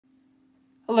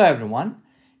Hello everyone.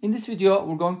 In this video,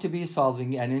 we're going to be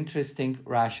solving an interesting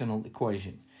rational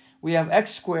equation. We have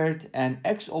x squared and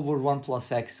x over 1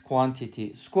 plus x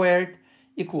quantity squared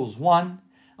equals 1,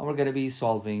 and we're going to be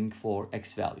solving for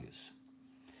x values.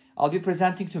 I'll be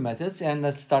presenting two methods, and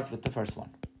let's start with the first one.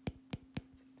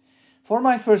 For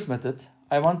my first method,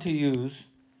 I want to use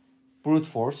brute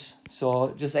force,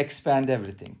 so just expand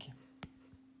everything.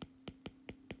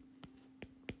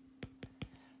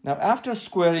 Now, after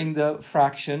squaring the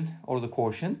fraction or the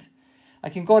quotient, I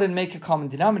can go ahead and make a common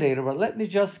denominator, but let me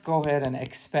just go ahead and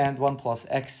expand 1 plus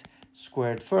x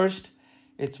squared first.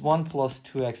 It's 1 plus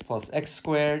 2x plus x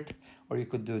squared, or you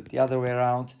could do it the other way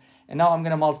around. And now I'm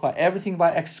going to multiply everything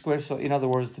by x squared, so in other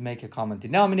words, to make a common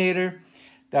denominator,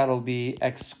 that'll be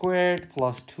x squared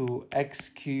plus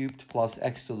 2x cubed plus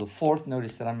x to the fourth.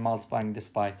 Notice that I'm multiplying this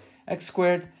by x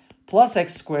squared plus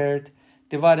x squared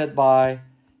divided by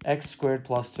x squared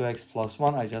plus 2x plus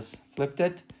 1, I just flipped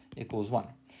it, equals 1.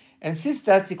 And since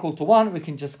that's equal to 1, we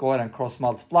can just go ahead and cross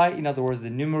multiply. In other words, the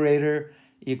numerator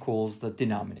equals the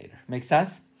denominator. Make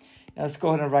sense? Now let's go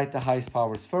ahead and write the highest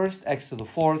powers first. X to the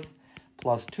fourth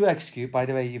plus 2x cubed. By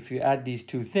the way, if you add these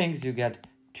two things, you get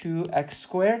 2x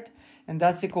squared. And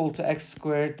that's equal to x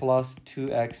squared plus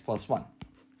 2x plus 1.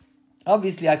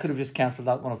 Obviously, I could have just canceled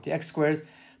out one of the x squares,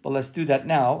 but let's do that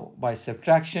now by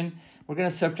subtraction. We're going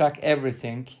to subtract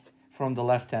everything from the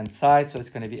left-hand side. So it's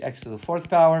going to be x to the fourth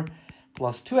power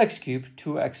plus 2x cubed,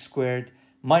 2x squared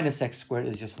minus x squared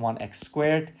is just 1x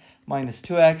squared, minus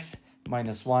 2x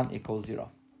minus 1 equals 0.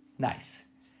 Nice.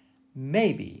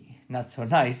 Maybe not so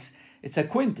nice. It's a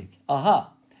quintic. Aha.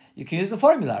 You can use the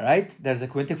formula, right? There's a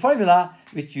quintic formula,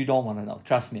 which you don't want to know.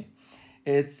 Trust me.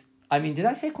 Did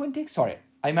I say quintic? Sorry,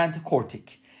 I meant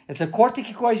quartic. It's a quartic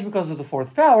equation because of the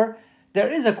fourth power. There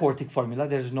is a quartic formula.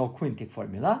 There's no quintic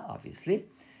formula, obviously.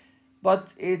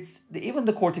 But even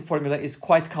the quartic formula is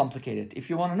quite complicated. If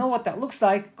you want to know what that looks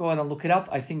like, go ahead and look it up.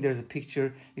 I think there's a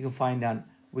picture you can find on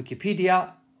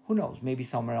Wikipedia. Who knows? Maybe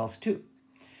somewhere else too.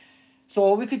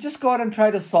 So we could just go ahead and try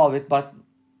to solve it, but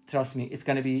trust me, it's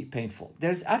going to be painful.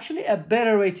 There's actually a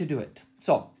better way to do it.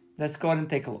 So let's go ahead and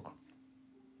take a look.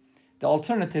 The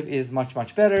alternative is much,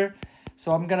 much better.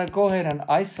 So I'm going to go ahead and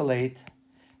isolate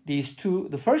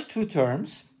the first two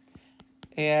terms,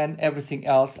 and everything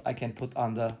else I can put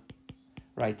on the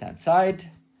right-hand side.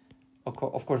 Of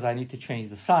course, I need to change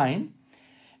the sign.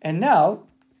 And now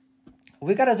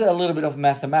we got to do a little bit of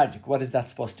mathemagic. What is that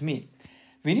supposed to mean?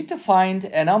 We need to find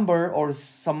a number or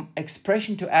some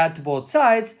expression to add to both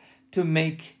sides to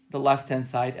make the left-hand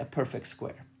side a perfect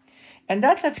square. And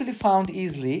that's actually found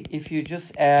easily if you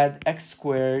just add x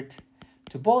squared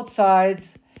to both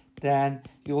sides, then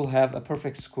you will have a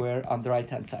perfect square on the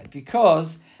right-hand side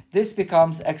because this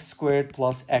becomes x squared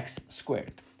plus x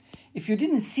squared. If you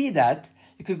didn't see that,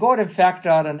 you could go ahead and factor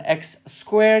out an x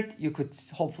squared. You could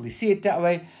hopefully see it that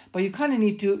way, but you kind of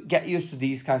need to get used to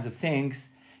these kinds of things.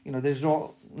 You know, there's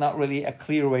not really a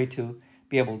clear way to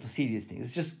be able to see these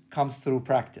things. It just comes through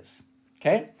practice,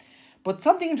 okay? But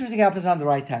something interesting happens on the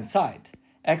right-hand side.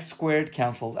 X squared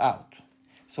cancels out.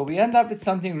 So we end up with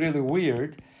something really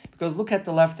weird because look at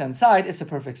the left-hand side, it's a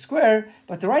perfect square,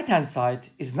 but the right-hand side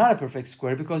is not a perfect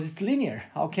square because it's linear.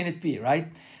 How can it be, right?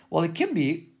 Well, it can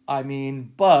be,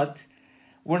 but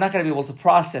we're not going to be able to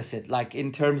process it like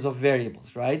in terms of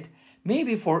variables, right?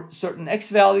 Maybe for certain x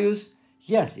values,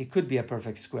 yes, it could be a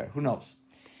perfect square. Who knows?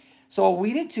 So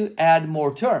we need to add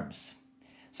more terms.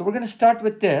 So we're going to start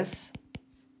with this,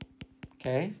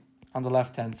 okay, on the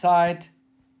left-hand side.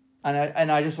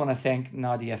 And I just want to thank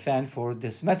Nadia Fan for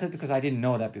this method because I didn't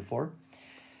know that before.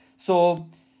 So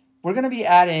we're going to be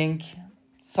adding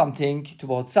something to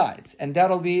both sides, and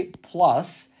that'll be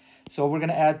plus. So we're going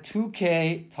to add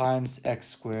 2k times x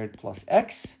squared plus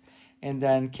x, and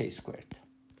then k squared.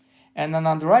 And then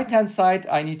on the right-hand side,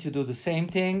 I need to do the same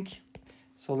thing.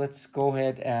 So let's go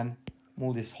ahead and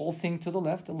move this whole thing to the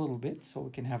left a little bit so we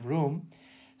can have room.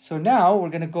 So now we're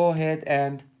going to go ahead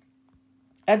and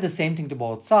add the same thing to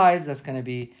both sides. That's going to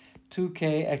be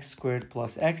 2k x squared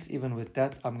plus x. Even with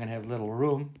that, I'm going to have little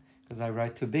room because I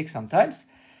write too big sometimes.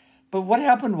 But what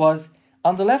happened was,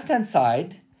 on the left-hand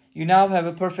side, you now have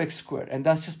a perfect square, and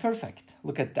that's just perfect.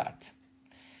 Look at that.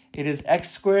 It is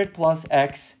x squared plus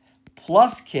x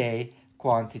plus k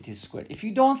quantity squared. If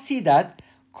you don't see that,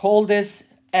 call this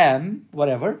m,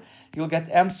 whatever. You'll get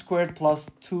m squared plus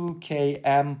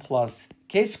 2km plus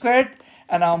k squared.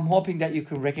 And I'm hoping that you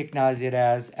can recognize it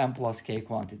as m plus k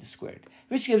quantity squared,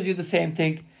 which gives you the same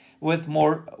thing with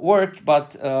more work,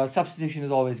 but substitution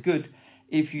is always good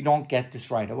if you don't get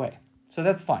this right away. So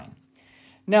that's fine.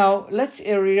 Now, let's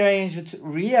rearrange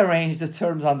the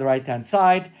terms on the right-hand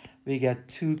side we get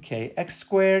 2kx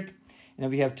squared. And then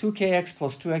we have 2kx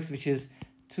plus 2x, which is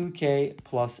 2k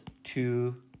plus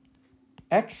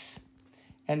 2x.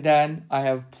 And then I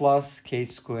have plus k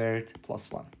squared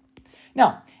plus 1.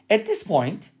 Now, at this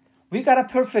point, we got a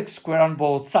perfect square on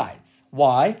both sides.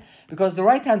 Why? Because the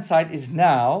right-hand side is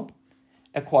now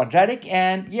a quadratic,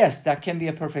 and yes, that can be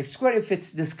a perfect square if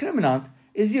its discriminant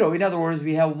is 0. In other words,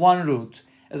 we have one root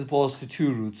as opposed to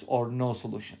two roots or no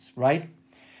solutions, right?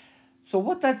 So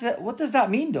what does that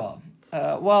mean though?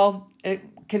 Well, it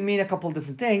can mean a couple of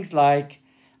different things. Like,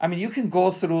 I mean, you can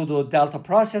go through the delta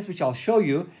process, which I'll show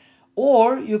you,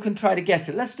 or you can try to guess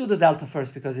it. Let's do the delta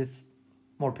first because it's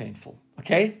more painful,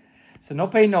 okay? So no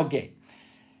pain, no gain.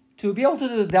 To be able to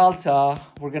do the delta,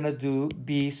 we're gonna do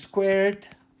b squared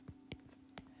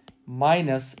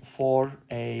minus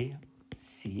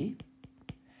 4ac,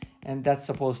 and that's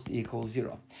supposed to equal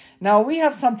 0. Now we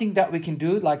have something that we can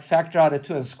do, like factor out a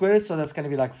 2 and square it, so that's going to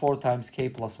be like 4 times k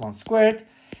plus 1 squared.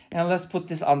 And let's put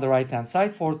this on the right hand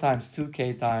side, 4 times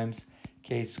 2k times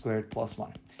k squared plus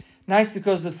 1. Nice,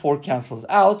 because the 4 cancels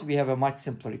out, we have a much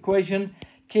simpler equation.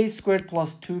 K squared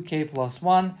plus 2k plus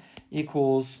 1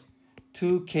 equals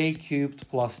 2k cubed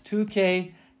plus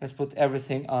 2k. Let's put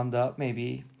everything on the,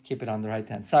 maybe keep it on the right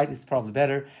hand side, it's probably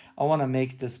better. I want to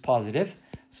make this positive.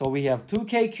 So we have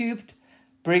 2k cubed,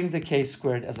 bring the k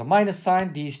squared as a minus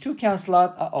sign. These two cancel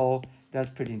out. Uh-oh, that's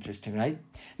pretty interesting, right?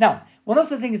 Now, one of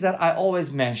the things that I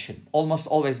always mention, almost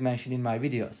always mention in my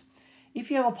videos, if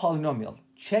you have a polynomial,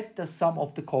 check the sum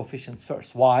of the coefficients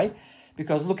first. Why?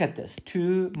 Because look at this,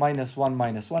 2 minus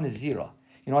 1 is 0.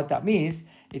 You know what that means?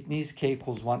 It means k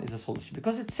equals 1 is a solution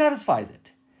because it satisfies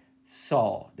it.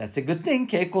 So that's a good thing,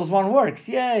 k equals 1 works.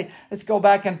 Yay, let's go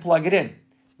back and plug it in.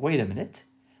 Wait a minute.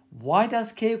 Why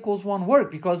does k equals 1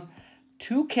 work? Because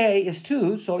 2k is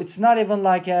 2, so it's not even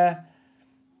like a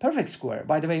perfect square.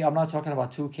 By the way, I'm not talking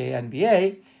about 2k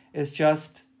NBA. It's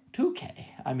just 2k.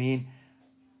 I mean,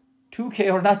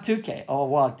 2k or not 2k. Oh,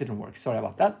 well, it didn't work. Sorry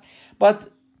about that. But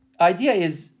idea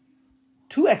is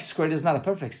 2x squared is not a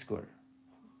perfect square.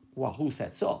 Well, who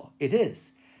said so? It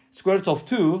is. Square root of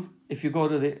 2, if you go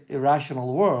to the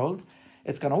irrational world,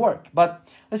 it's going to work.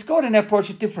 But let's go ahead and approach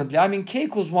it differently. I mean, k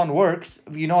equals 1 works.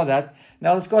 You know that.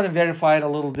 Now let's go ahead and verify it a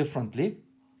little differently.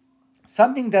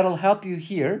 Something that'll help you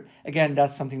here. Again,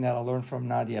 that's something that I learned from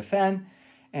Nadia Fan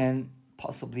and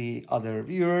possibly other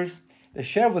viewers. They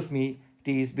share with me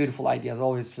these beautiful ideas.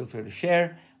 Always feel free to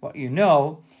share what you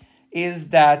know. Is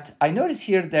that I notice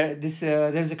here that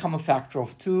there's a common factor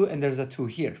of 2 and there's a 2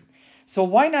 here. So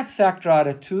why not factor out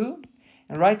a 2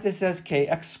 and write this as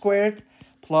kx squared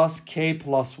plus k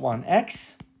plus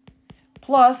 1x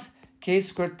plus k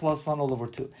squared plus 1 all over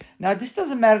 2. Now, this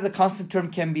doesn't matter. The constant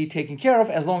term can be taken care of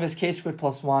as long as k squared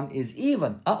plus 1 is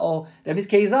even. Uh-oh, that means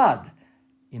k is odd.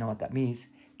 You know what that means?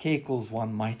 K equals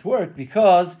 1 might work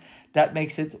because that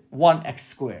makes it 1x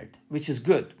squared, which is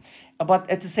good. But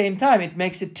at the same time, it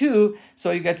makes it 2,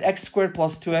 so you get x squared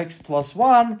plus 2x plus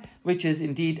 1, which is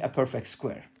indeed a perfect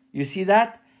square. You see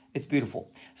that? It's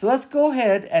beautiful. So let's go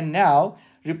ahead and now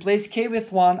replace k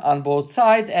with 1 on both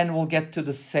sides, and we'll get to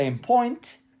the same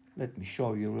point. Let me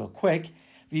show you real quick.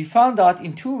 We found out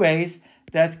in 2 ways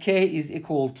that k is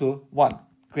equal to 1.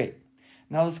 Great.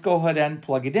 Now let's go ahead and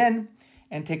plug it in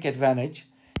and take advantage.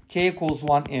 K equals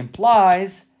 1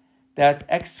 implies that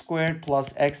x squared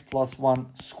plus x plus 1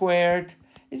 squared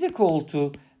is equal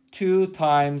to 2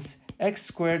 times x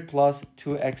squared plus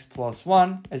 2x plus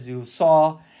 1, as you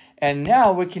saw. And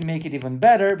now we can make it even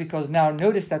better because now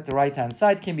notice that the right-hand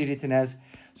side can be written as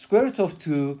square root of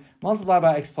 2 multiplied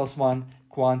by x plus 1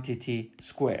 quantity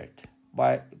squared.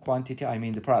 By quantity, I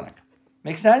mean the product.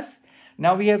 Make sense?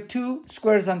 Now we have 2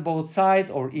 squares on both sides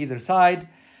or either side.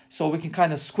 So we can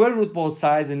kind of square root both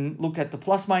sides and look at the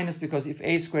plus minus, because if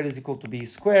a squared is equal to b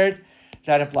squared,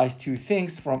 that implies 2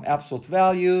 things from absolute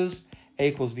values, a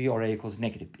equals b or a equals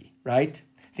negative b, right?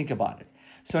 Think about it.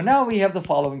 So now we have the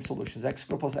following solutions. X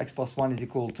squared plus x plus 1 is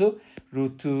equal to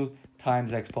root 2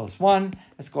 times x plus 1.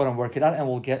 Let's go ahead and work it out, and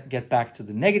we'll get back to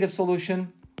the negative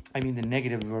solution. I mean the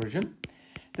negative version.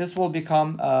 This will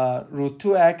become root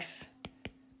 2x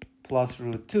plus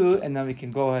root 2, and then we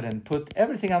can go ahead and put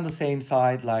everything on the same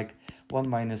side, like 1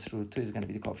 minus root 2 is going to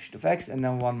be the coefficient of x, and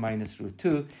then 1 minus root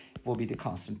 2 will be the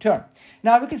constant term.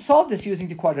 Now we can solve this using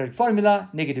the quadratic formula,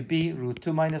 negative b root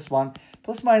 2 minus 1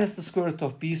 plus minus the square root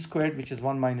of b squared, which is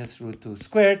 1 minus root 2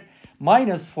 squared,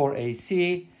 minus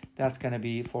 4ac, that's going to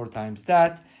be 4 times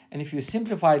that. And if you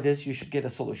simplify this, you should get a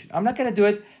solution. I'm not going to do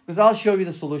it because I'll show you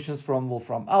the solutions from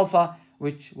Wolfram Alpha,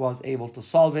 which was able to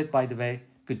solve it, by the way.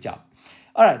 Good job.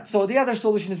 All right, so the other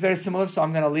solution is very similar, so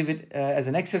I'm going to leave it as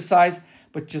an exercise,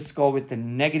 but just go with the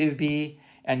negative b.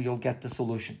 and you'll get the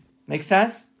solution. Make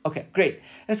sense? Okay, great.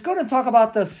 Let's go and talk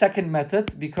about the second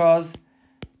method because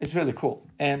it's really cool.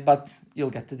 But you'll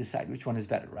get to decide which one is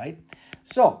better, right?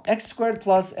 So x squared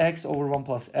plus x over 1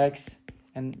 plus x.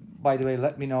 And by the way,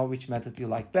 let me know which method you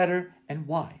like better and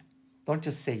why. Don't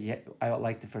just say, yeah, I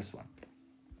like the first one.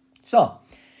 So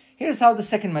here's how the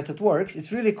second method works.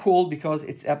 It's really cool because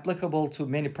it's applicable to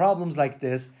many problems like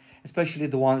this, especially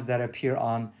the ones that appear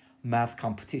on math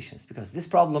competitions. Because this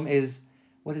problem is,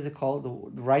 what is it called?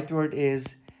 The right word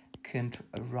is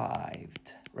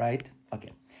contrived, right?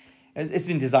 Okay. It's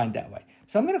been designed that way.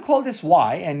 So I'm going to call this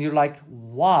y, and you're like,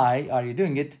 why are you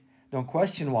doing it? Don't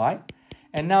question why.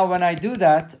 And now when I do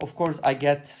that, of course, I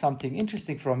get something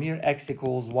interesting from here. X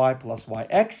equals y plus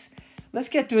yx. Let's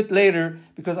get to it later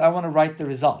because I want to write the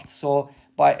result. So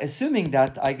by assuming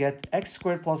that I get x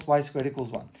squared plus y squared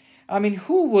equals 1. I mean,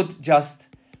 who would just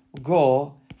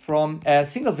go from a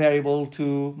single variable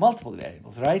to multiple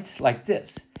variables, right? Like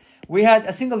this. We had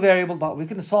a single variable, but we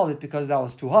couldn't solve it because that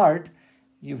was too hard.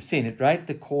 You've seen it, right?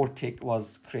 The core tick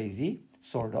was crazy,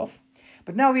 sort of.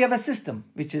 But now we have a system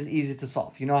which is easy to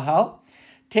solve. You know how?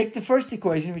 Take the first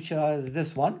equation, which is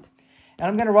this one. And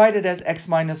I'm going to write it as x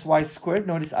minus y squared.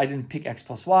 Notice I didn't pick x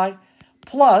plus y.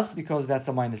 Plus, because that's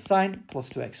a minus sign, plus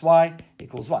 2xy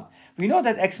equals 1. We know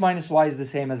that x minus y is the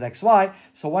same as xy.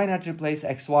 So why not replace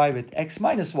xy with x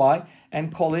minus y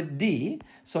and call it d?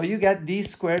 So you get d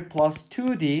squared plus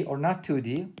 2d, or not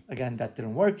 2d. Again, that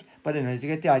didn't work. But anyways, you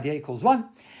get the idea, equals 1.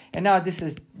 And now this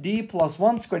is d plus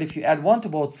 1 squared. If you add 1 to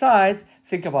both sides,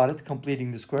 think about it,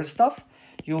 completing the square stuff,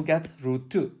 you'll get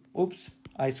root 2. Oops,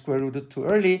 I square rooted too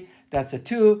early. That's a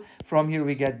 2. From here,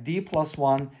 we get d plus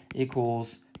 1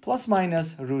 equals plus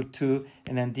minus root 2.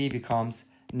 And then d becomes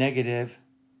negative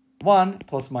 1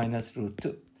 plus minus root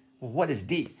 2. Well, what is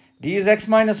d? d is x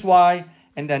minus y.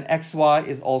 And then xy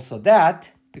is also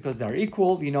that because they're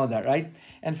equal. We know that, right?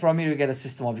 And from here, you get a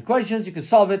system of equations. You can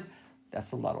solve it.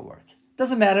 That's a lot of work.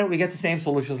 Doesn't matter, we get the same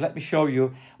solutions. Let me show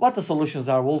you what the solutions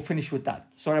are. We'll finish with that.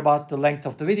 Sorry about the length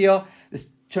of the video. This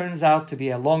turns out to be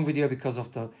a long video because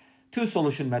of the two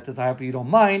solution methods. I hope you don't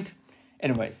mind.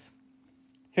 Anyways,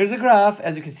 here's a graph.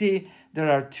 As you can see, there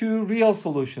are two real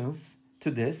solutions to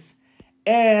this.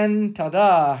 And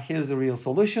ta-da, here's the real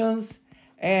solutions.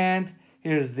 And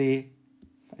here's the,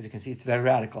 as you can see, it's very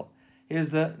radical. Here's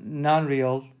the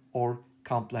non-real or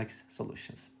complex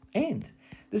solutions. And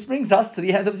this brings us to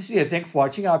the end of this video. Thank you for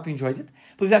watching. I hope you enjoyed it.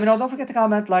 Please let me know. Don't forget to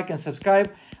comment, like, and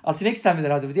subscribe. I'll see you next time with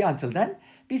another video. Until then,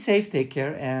 be safe, take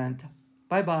care, and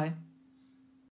bye-bye.